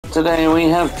Today we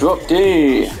have Drop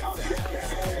D.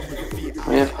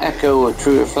 We have Echo with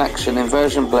True Reflection,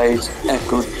 Inversion Blades,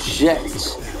 Echo Jet,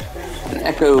 and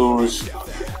Echoes.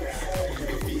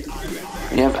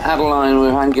 We have Adeline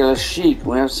with Angular Chic.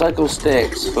 We have Cycle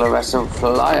Sticks, Fluorescent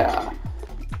Flyer,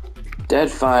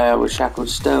 Deadfire with Shackled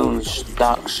Stones,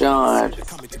 Dark Shard.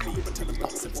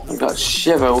 We've got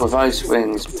Shiver with Ice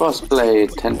Wings,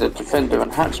 Frostblade, Tender Defender,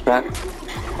 and Hatchback,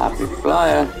 Happy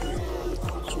Flyer,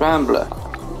 Scrambler.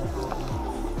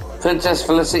 Princess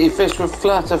Felicity Fish with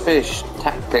Flutterfish,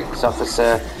 Tactics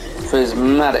Officer,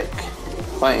 Prismatic,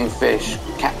 Fighting Fish,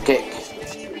 Cat Kick,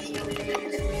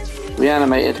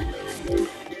 Reanimated.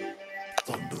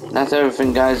 And that's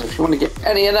everything, guys. If you want to get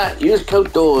any of that, use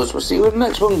code DOORS. We'll see you in the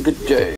next one. Good day.